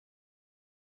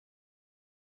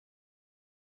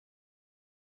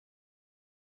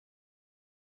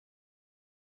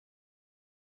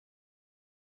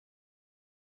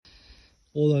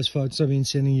all those photos I've been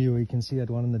sending you, where you can see that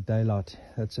one in the daylight.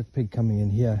 That's a pig coming in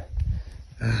here.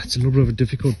 It's a little bit of a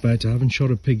difficult bait. I haven't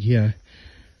shot a pig here.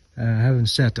 I haven't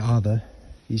sat either.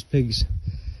 These pigs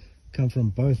come from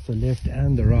both the left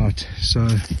and the right. So,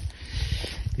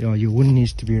 yeah, your wind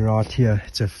needs to be right here.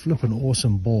 It's a flippin'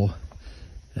 awesome boar.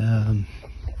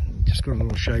 Just got a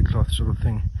little shade cloth sort of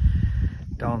thing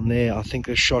down there. I think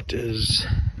the shot's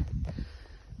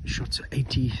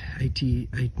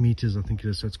 88 meters, I think it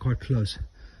is, so it's quite close.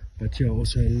 But yeah,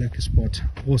 also a lacquer spot,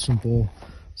 awesome boar.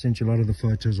 Sent you a lot of the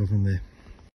photos of him there.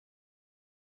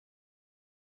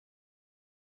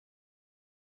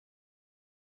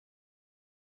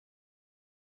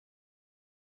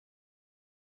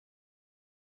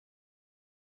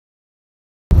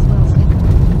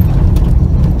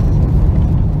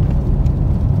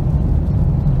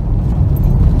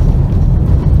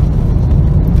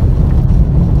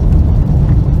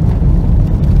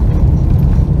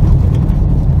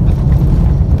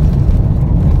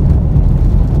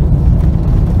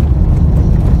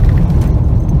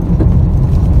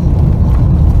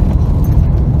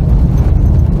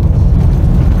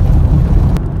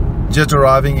 Just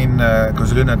arriving in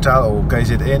KwaZulu-Natal or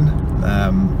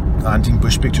KZN, hunting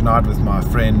bushpig tonight with my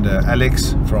friend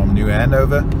Alex from New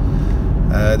Hanover.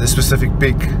 This specific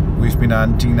pig we've been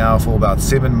hunting now for about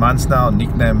 7 months now,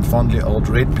 nicknamed fondly Old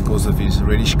Red because of his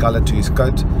reddish color to his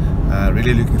coat.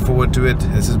 Really looking forward to it.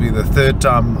 This has been the third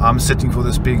time I'm sitting for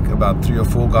this pig. About 3 or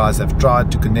 4 guys have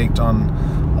tried to connect on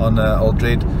Old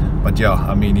Red, but yeah,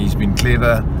 I mean, he's been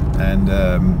clever and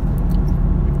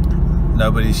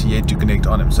nobody's yet to connect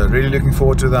on him. So really looking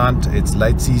forward to the hunt. It's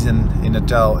late season in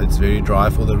Natal. It's very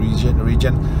dry for the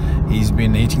region. He's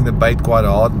been hitting the bait quite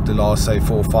hard the last, say,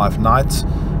 4 or 5 nights,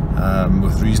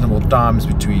 with reasonable times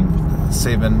between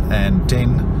 7 and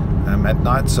 10 at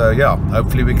night. So yeah,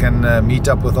 hopefully we can meet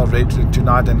up with Old Red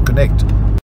tonight and connect.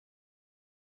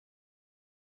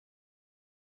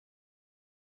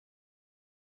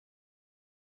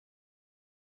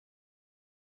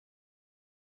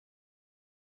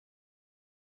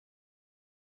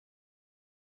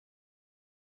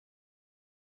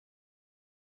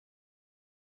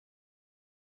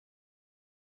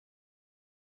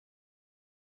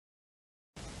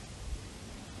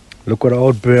 Look what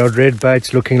Old Red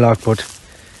bait's looking like, but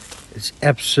it's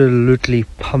absolutely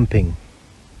pumping.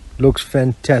 Looks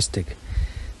fantastic.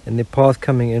 And the path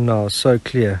coming in now is so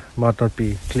clear. Might not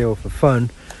be clear off the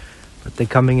phone, but they're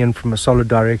coming in from a solid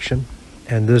direction.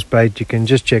 And this bait, you can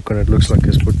just check when it looks like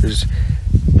this, but it's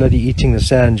bloody eating the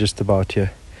sand just about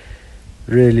here.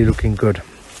 Really looking good.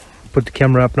 Put the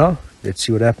camera up now. Let's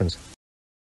see what happens.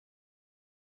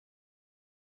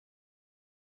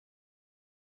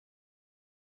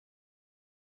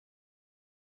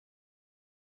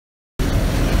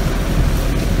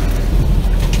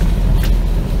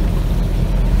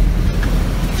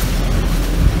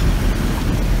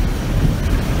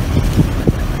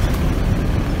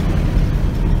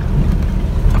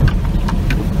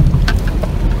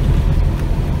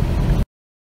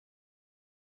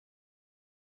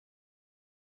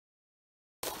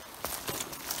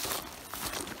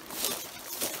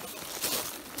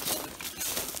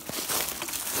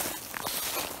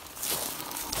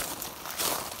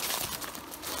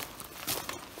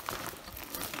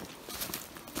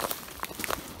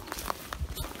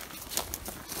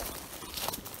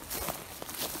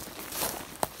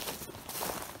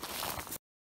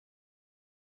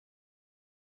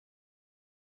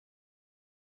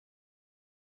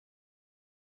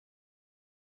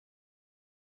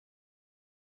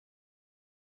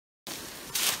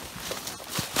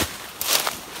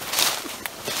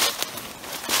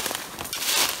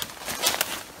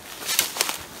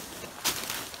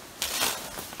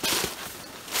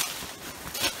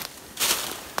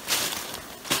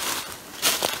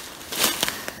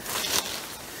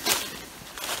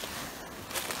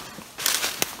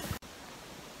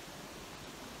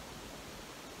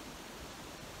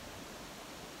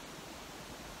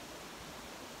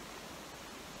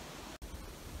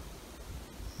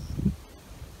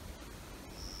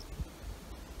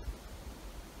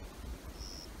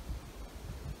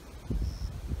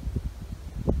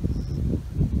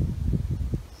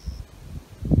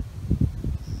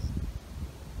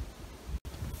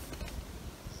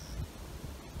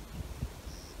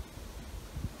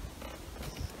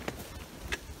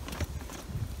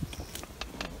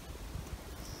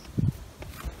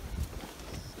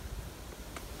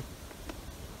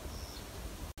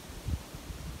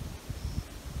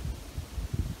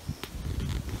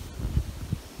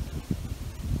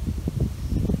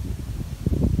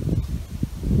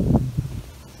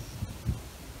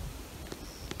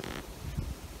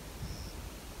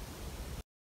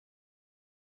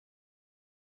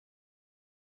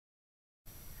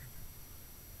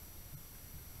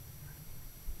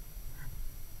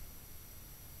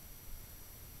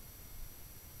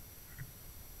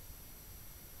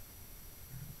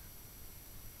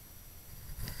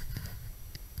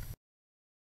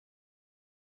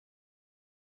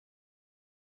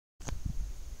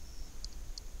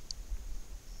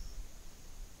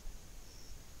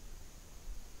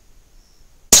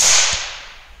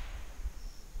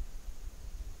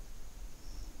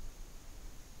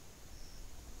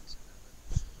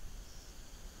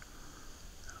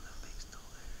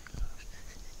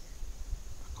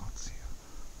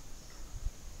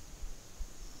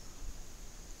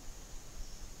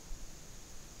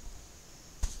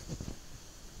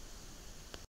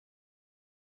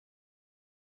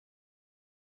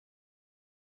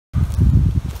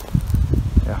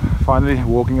 finally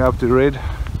walking up to red.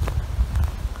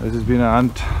 This has been a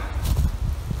hunt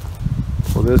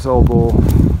for this old bull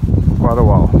for quite a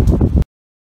while.